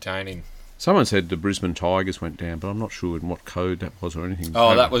entertaining. Someone said the Brisbane Tigers went down, but I'm not sure in what code that was or anything.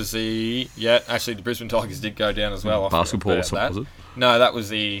 Oh, that was actually the Brisbane Tigers did go down as well. Basketball, was it? No, that was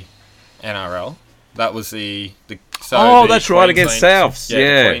the NRL. That was the that's right, against Souths.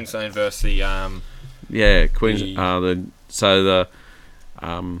 Yeah, the Queensland versus the Queensland.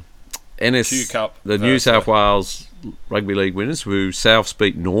 The NS Cup, the New South Wales Rugby League winners, who Souths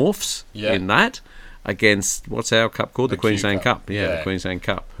beat Norths in that. Against, what's our cup called? The Queensland Cup. Yeah, the Queensland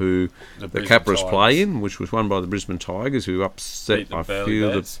Cup, who the Capras play in, which was won by the Brisbane Tigers, who upset,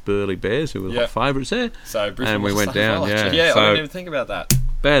 the Burleigh Bears, who were the favourites there. So Brisbane and we went down, I didn't even think about that.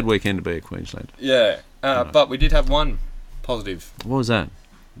 Bad weekend to be a Queenslander. Yeah, but we did have one positive. What was that?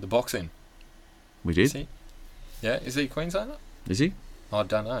 The boxing. We did? Is he? Yeah, is he Queenslander? Is he? I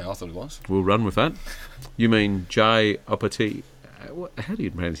don't know, I thought it was. We'll run with that. You mean Jay Opati? How do you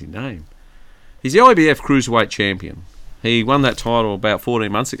pronounce his name? He's the IBF Cruiserweight Champion. He won that title about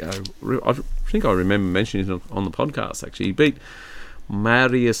 14 months ago. I think I remember mentioning it on the podcast, actually. He beat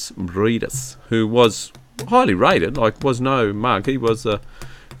Marius Breedis, who was highly rated, was no mug. He was a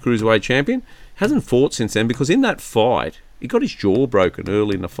Cruiserweight Champion. Hasn't fought since then because in that fight, he got his jaw broken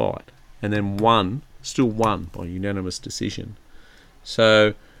early in the fight and then won still won by unanimous decision.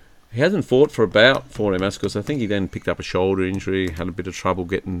 So he hasn't fought for about 14 months because I think he then picked up a shoulder injury, had a bit of trouble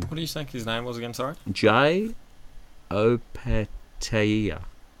getting... What do you think his name was again, sorry? Jai Opetaia.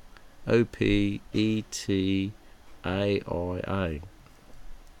 Opetaia.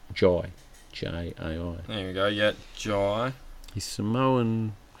 Jai. J-A-I. There we go, yeah, Jai. His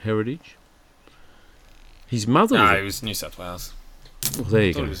Samoan heritage. His mother No, he was New South Wales. Well, there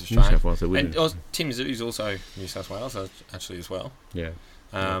you go. New South Wales. And Tim Zoo's also New South Wales, actually, as well. Yeah.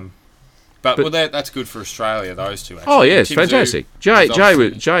 But that's good for Australia, those two, actually. Oh, yes, Tim fantastic. Jay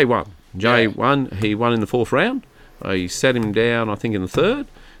won. Jay Yeah. won. He won in the 4th round. He sat him down, I think, in the 3rd.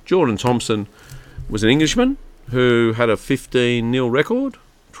 Jordan Thompson was an Englishman who had a 15-0 record,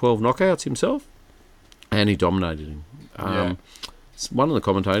 12 knockouts himself, and he dominated him. One of the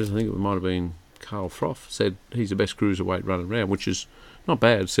commentators, I think it might have been Carl Froth, said he's the best cruiserweight running around, which is not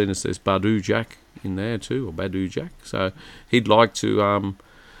bad, seeing as there's Badu Jack in there too, or Badu Jack. So he'd like to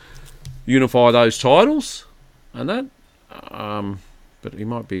unify those titles and that. But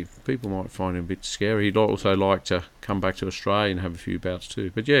people might find him a bit scary. He'd also like to come back to Australia and have a few bouts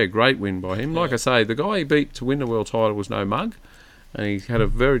too. But yeah, great win by him. Like I say, the guy he beat to win the world title was no mug. And he had a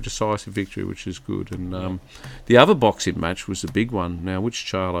very decisive victory, which is good. And the other boxing match was the big one. Now, which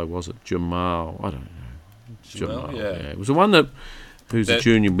Charlo was it? Jamal. I don't know. Jamal, yeah. It was the one who's a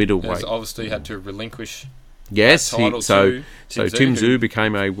junior middleweight. Obviously had to relinquish. Yes, Tim Tszyu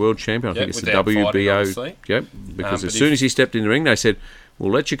became a world champion. I think it's the WBO. Yep, because as soon as he stepped in the ring, they said,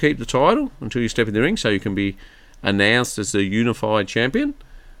 "We'll let you keep the title until you step in the ring, so you can be announced as the unified champion."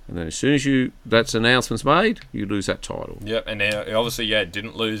 And then as soon as that announcement's made, you lose that title. Yep, and he obviously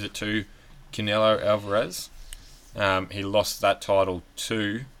didn't lose it to Canelo Alvarez. He lost that title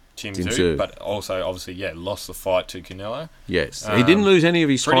to Tim Tszyu, but also obviously lost the fight to Canelo. Yes, he didn't lose any of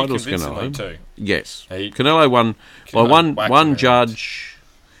his titles. Canelo too. Yes, Canelo won by one judge.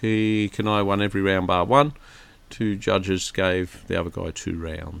 Canelo won every round bar one. 2 judges gave the other guy 2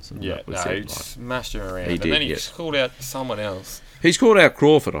 rounds. And he smashed him around. He did, then he called out someone else. He's called out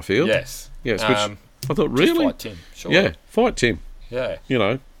Crawford, I feel. Yes. Yes, which I thought, really? Fight Tim, sure. Yeah, fight Tim. Yeah. You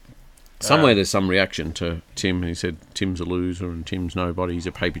know, somewhere there's some reaction to Tim. He said Tim's a loser and Tim's nobody. He's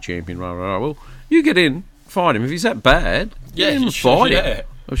a paper champion. Rah, rah, rah. Well, you get in, fight him. If he's that bad, get him and fight him.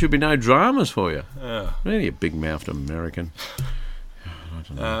 There should be no dramas for you. Really, a big-mouthed American. I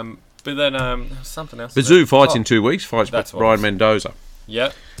don't know. But then something else. Tszyu fights in 2 weeks. Fights Brian Mendoza.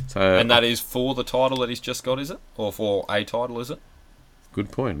 Yep. And that is for the title that he's just got, is it? Or for a title, is it?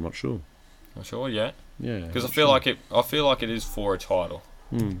 Good point. I'm not sure. Not sure. Yeah. Yeah. Because I feel like it is for a title.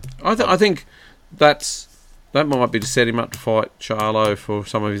 I think that might be to set him up to fight Charlo for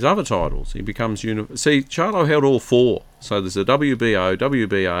some of his other titles. He becomes See, Charlo held all 4. So there's the WBO,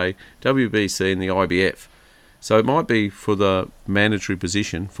 WBA, WBC, and the IBF. So it might be for the mandatory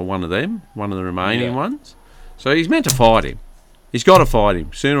position for one of them, one of the remaining ones. So he's meant to fight him. He's got to fight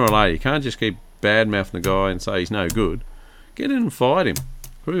him sooner or later. You can't just keep bad-mouthing the guy and say he's no good. Get in and fight him.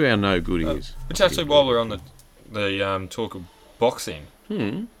 Prove how no good he is. Which actually, while we're on the talk of boxing,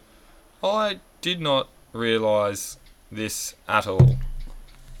 I did not realise this at all.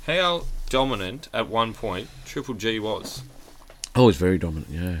 How dominant at one point Triple G was. Oh, he's very dominant,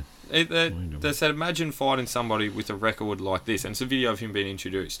 yeah. They said, imagine fighting somebody with a record like this. And it's a video of him being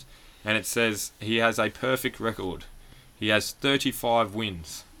introduced. And it says he has a perfect record. He has 35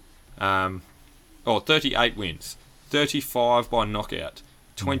 wins. 38 wins. 35 by knockout.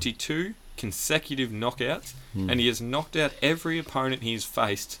 22 consecutive knockouts. And he has knocked out every opponent he has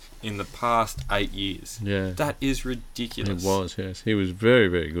faced in the past 8 years. Yeah. That is ridiculous. It was, yes. He was very,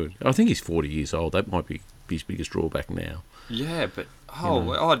 very good. I think he's 40 years old. That might be his biggest drawback now. Yeah, but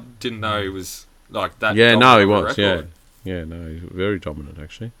I didn't know he was like that. Yeah, no, he was. Record. Yeah, no, he's very dominant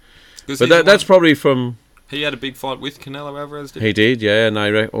actually. But that's probably from. He had a big fight with Canelo Alvarez. He did, yeah, and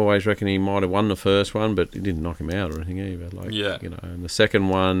they always reckon he might have won the first one, but he didn't knock him out or anything either. And the second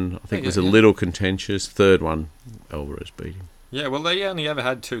one I think was a little contentious. Third one, Alvarez beat him. Yeah, well, they only ever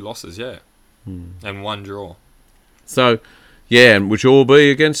had 2 losses, and 1 draw. So, and which all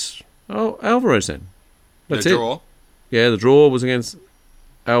be against Alvarez then. That's the draw. Yeah, the draw was against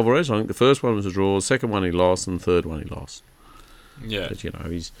Alvarez. I think the first one was a draw, the second one he lost, and the third one he lost. Yeah. But,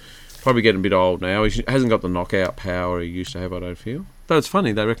 he's probably getting a bit old now. He hasn't got the knockout power he used to have, I don't feel. Though it's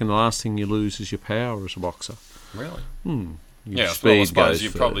funny, they reckon the last thing you lose is your power as a boxer. Really? Your speed goes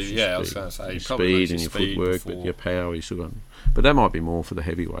you first. Probably, I was going to say. Your speed and your footwork, but your power you still got. But that might be more for the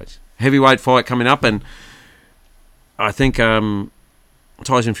heavyweights. Heavyweight fight coming up, and I think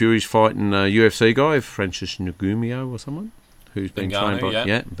Tyson Fury's fighting a UFC guy, Francis Ngumio or someone, who's been trained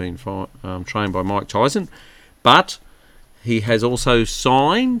by Mike Tyson. But he has also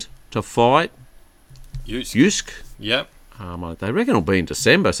signed to fight Usyk. Yep. They reckon it'll be in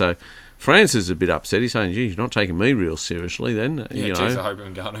December, so Francis is a bit upset. He's saying, "Geez, you're not taking me real seriously then." Yeah, geez, I hope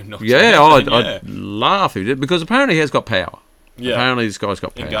Ngannou knocks I'd laugh if he did, because apparently he has got power. Yeah. Apparently this guy's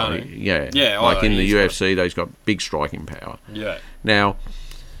got power. Like in the UFC, he's got big striking power. Yeah. Now,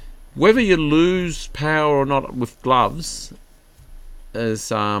 whether you lose power or not with gloves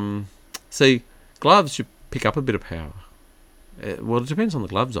is, gloves you pick up a bit of power. Well, it depends on the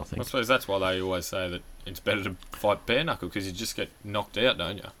gloves, I think. I suppose that's why they always say that it's better to fight bare knuckle, because you just get knocked out,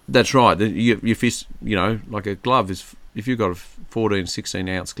 don't you? That's right. Your fist, like a glove is, if you've got a 14, 16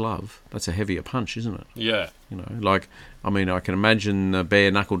 ounce glove, that's a heavier punch, isn't it? Yeah. I can imagine a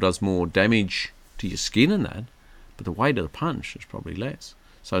bare knuckle does more damage to your skin and that, but the weight of the punch is probably less.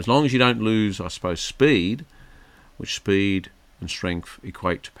 So as long as you don't lose, I suppose, speed, which speed and strength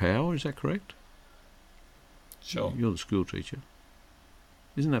equate to power, is that correct? Sure. You're the school teacher.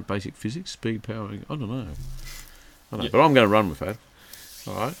 Isn't that basic physics? Speed, power? I don't know. But I'm going to run with that.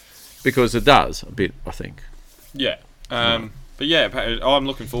 All right? Because it does a bit, I think. Yeah. But yeah, I'm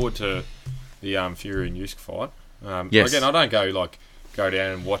looking forward to the Fury and Usyk fight. Yes. Again, I don't go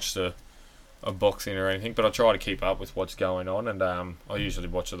down and watch a boxing or anything, but I try to keep up with what's going on, and I usually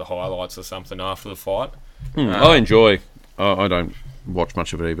watch the highlights or something after the fight. I enjoy. I don't watch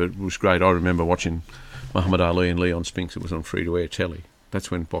much of it either. It was great. I remember watching Muhammad Ali and Leon Spinks. It was on free-to-air telly. That's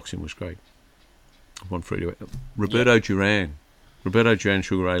when boxing was great. On free-to-air. Roberto Duran,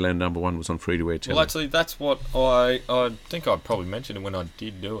 Sugar Ray Land #1 was on free-to-air telly. Well, actually, that's what I think I probably mentioned it when I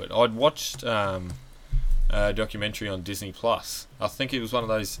did do it. I'd watched a documentary on Disney Plus. I think it was one of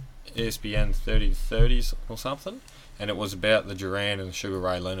those ESPN 30-30s or something, and it was about the Duran and Sugar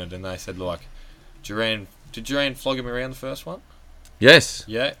Ray Leonard, and they said, like, did Duran flog him around the first one? Yes.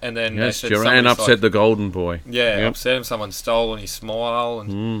 Yeah, and then Duran upset the golden boy. Yeah, upset him. Someone stole his smile,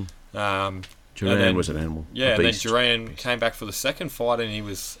 and Duran was an animal. Yeah, and then Duran came back for the second fight, and he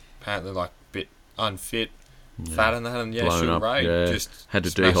was apparently like a bit unfit, fat and that, and Sugar Ray just had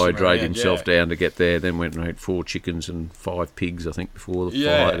to dehydrate himself down to get there. Then went and ate 4 chickens and 5 pigs, I think, before the fight.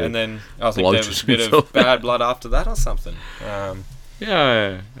 Yeah, and then I think there was a bit of bad blood after that or something. But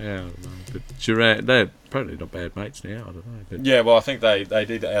Duran, they're probably not bad mates now, I don't know. But well, I think they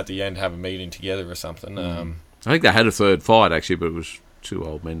did at the end have a meeting together or something. I think they had a third fight actually, but it was 2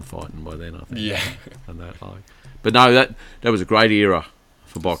 old men fighting by then, I think. Yeah. And but no, that was a great era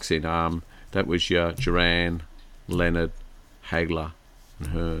for boxing. That was your Duran, Leonard, Hagler, and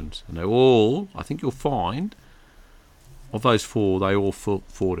Hearns, and they all, I think you'll find, of those 4, they all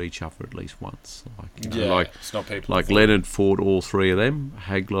fought each other at least once. It's not people. Like Leonard fought all 3 of them.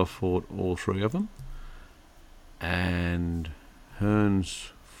 Hagler fought all 3 of them. And Hearns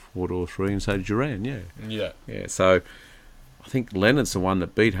fought all 3, and so did Duran, Yeah, so I think Leonard's the one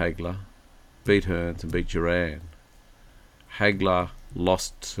that beat Hagler, beat Hearns, and beat Duran. Hagler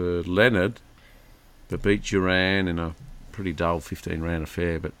lost to Leonard, but beat Duran in a pretty dull 15-round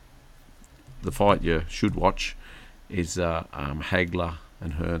affair. But the fight you should watch is Hagler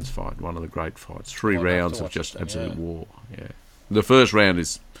and Hearns fight, one of the great fights. 3 rounds of just absolute war. Yeah, the first round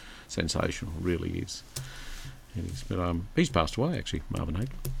is sensational, really is. It is. But he's passed away actually. Marvin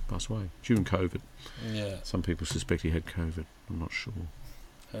Hagler passed away during COVID. Yeah. Some people suspect he had COVID. I'm not sure.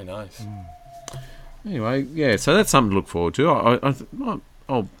 Who knows? Anyway, so that's something to look forward to. I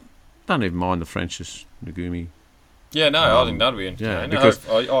don't even mind the Francis Ngannou. Yeah, no, I think that'll be entertaining. Yeah,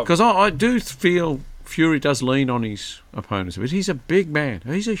 because I do feel Fury does lean on his opponents, but he's a big man.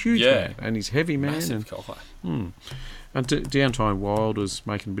 He's a huge man, and he's a heavy man. Massive guy. And Deontay Wilder's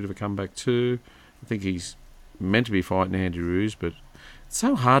making a bit of a comeback too. I think he's meant to be fighting Andy Ruiz, but it's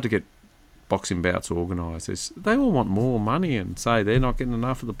so hard to get boxing bouts organised. They all want more money and say they're not getting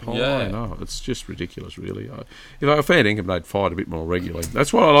enough of the pie. Yeah. No, it's just ridiculous, really. If I had income, they'd fight a bit more regularly.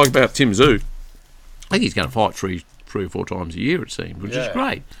 That's what I like about Tim Tszyu. I think he's going to fight three or 4 times a year, it seems, which is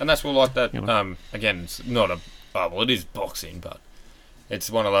great. And that's what like that. Again, it's not it is boxing, but it's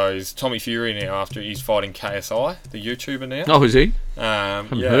one of those. Tommy Fury now, after he's fighting KSI, the YouTuber now. Oh, is he? I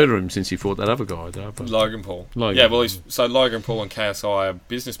haven't heard of him since he fought that other guy, though. Logan Paul. Logan Paul and KSI are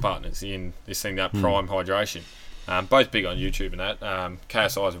business partners in this thing, that Prime Hydration. Both big on YouTube and that.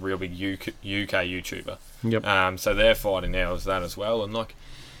 KSI is a real big UK YouTuber. Yep. So they're fighting now as that as well, and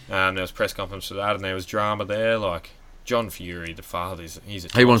there was press conference for that, and there was drama there. Like John Fury, the father,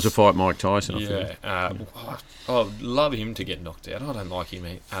 he wants to fight Mike Tyson. I think. I'd love him to get knocked out. I don't like him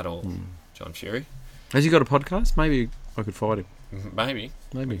at all, John Fury. Has he got a podcast? Maybe I could fight him. Maybe.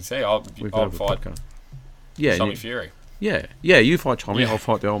 We see, I'll fight. Yeah, Tommy Fury. Yeah, you fight Tommy, I'll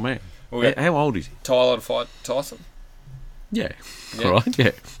fight the old man. How old is he? Tyler to fight Tyson. Yeah. All right,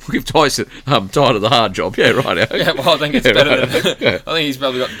 yeah. We'll give Tyson Tyler the hard job. Yeah, right. Yeah, well, I think it's better than... I think he's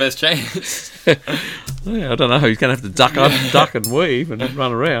probably got the best chance. Yeah, I don't know. He's going to have to duck and weave and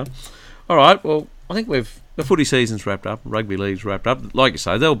run around. All right, well, I think the footy season's wrapped up, rugby league's wrapped up. Like you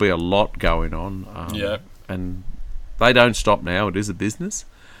say, there'll be a lot going on. And they don't stop now. It is a business.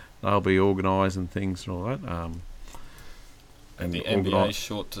 They'll be organising things and all that. And the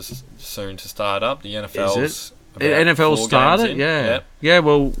NBA's soon to start up. The NFL's... NFL started, yeah.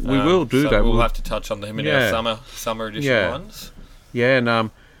 Well, we will do that. We'll have to touch on them in our summer edition ones. Yeah,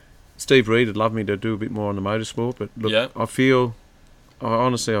 and Steve Reed would love me to do a bit more on the motorsport, but look, I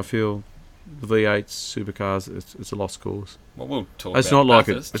honestly feel the V8 supercars, it's a lost cause. Well, we'll talk it's about not like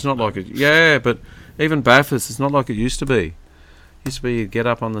Bathurst. It's not like it. Yeah, but even Bathurst, it's not like it used to be. It used to be you'd get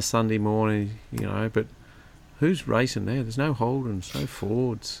up on the Sunday morning, but who's racing there? There's no Holdens, no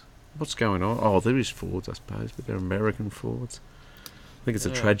Fords. What's going on? Oh, there is Fords, I suppose, but they're American Fords. I think it's a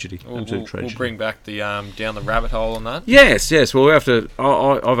tragedy, absolute tragedy. We'll bring back the down the rabbit hole on that. Yes. Well, we have to.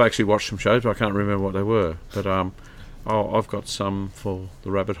 I've actually watched some shows, but I can't remember what they were. But I've got some for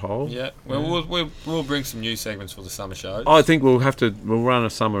the rabbit hole. Yeah. Well, we'll bring some new segments for the summer shows. I think we'll run a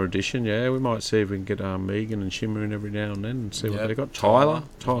summer edition. Yeah, we might see if we can get Megan and Shimmer in every now and then and see what they got. Tyler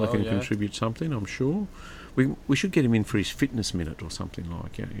can contribute something, I'm sure. We should get him in for his fitness minute or something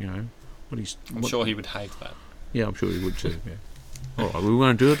like I'm sure he would hate that. Yeah, I'm sure he would too. Yeah. All right, we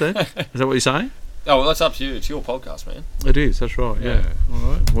want to do it then. Is that what you're saying? Oh, well, that's up to you. It's your podcast, man. It is. That's right. Yeah. All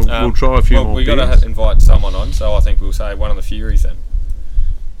right. We'll try a few more. We got to invite someone on, so I think we'll say one of the Furies then.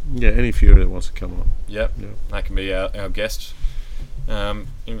 Yeah, any Fury that wants to come on. Yep. That can be our guest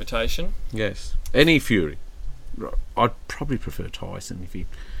invitation. Yes. Any Fury. I'd probably prefer Tyson if we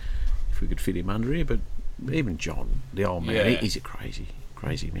could fit him under here, but even John, the old man, he's a crazy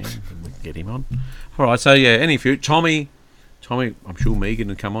man. We can get him on. All right, so any Fury. Tommy, I'm sure Megan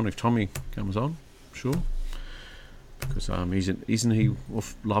will come on if Tommy comes on. I'm sure, because isn't he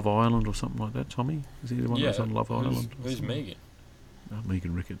off Love Island or something like that? Tommy, is he the one that's on Love Island? Who's Megan?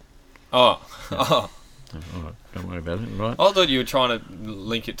 Megan Rickard. Oh. All right, don't worry about it. Right. I thought you were trying to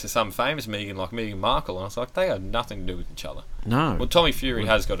link it to some famous Megan, like Meghan Markle, and I was like, they have nothing to do with each other. No. Well, Tommy Fury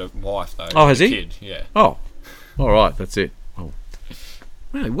has got a wife though. Oh, has he? Kid, yeah. Oh, all right, that's it. Oh,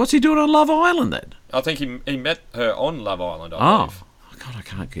 really? What's he doing on Love Island then? I think he met her on Love Island. I believe. God, I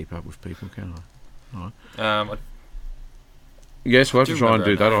can't keep up with people, can I? All right. Yes, we'll have to try and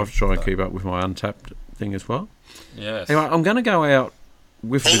do that. I'll have to try and keep up with my Untapped thing as well. Yes. Anyway, I'm going to go out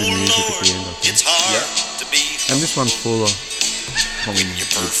with a bit of music at the end, I think. It's hard to be and this one's for the common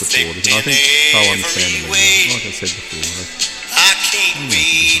supporters, and I think they'll understand the meaning. Like I said before, I can't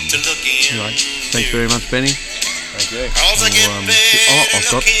wait to look in. Anyway, thanks very much, Benny. Thank you. I've got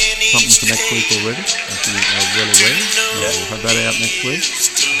something for next week already. I think I'm well aware. We'll have that out next week.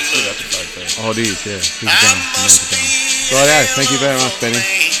 Oh, it is, yeah. He's done. Righto, thank you very much, Benny.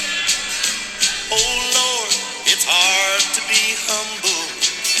 Oh Lord, it's hard to be humble,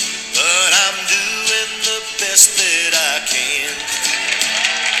 but I'm doing the best that I can.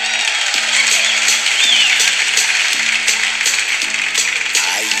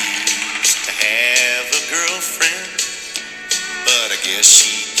 I used to have a girlfriend, but I guess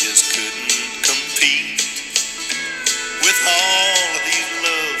she just couldn't compete with all of these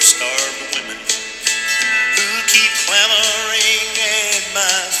love-starved women who keep clamoring at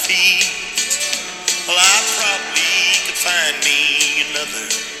my feet. Well, I probably could find me another,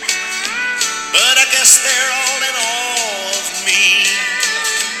 but I guess they're all in awe of me.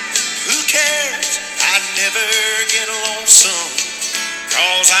 Who cares? I never get lonesome,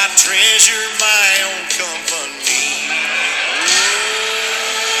 'cause I treasure my own company.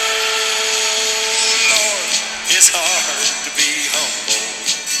 Oh, Lord, it's hard to be humble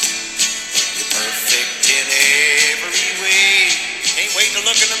when you're perfect in every way. Can't wait to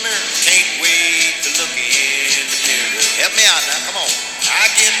look in the mirror. Can't wait to look in the mirror. Help me out now, come on. I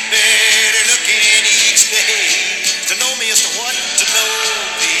get better looking each day. To know me is to what? To know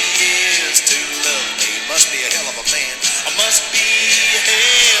me is to love me. Must be a hell of a man. I must be a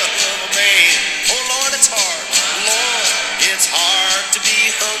hell of a man. Oh Lord, it's hard. Lord, it's hard to be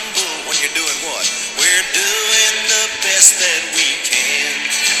humble when you're doing what? We're doing the best that we can.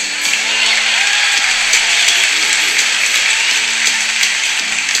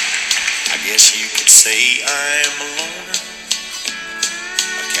 I guess you could say I'm a loner,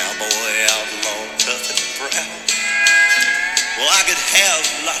 a cowboy outlaw, tough and proud. Well, I could have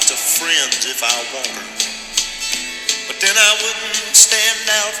lots of friends if I wanted, but then I wouldn't stand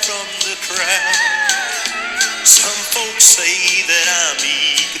out from the crowd. Some folks say that I'm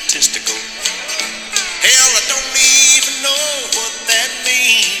egotistical. Hell, I don't even know what that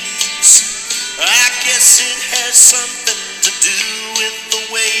means. I guess it has something to do with the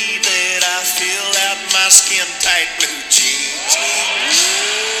way that I fill out my skin tight with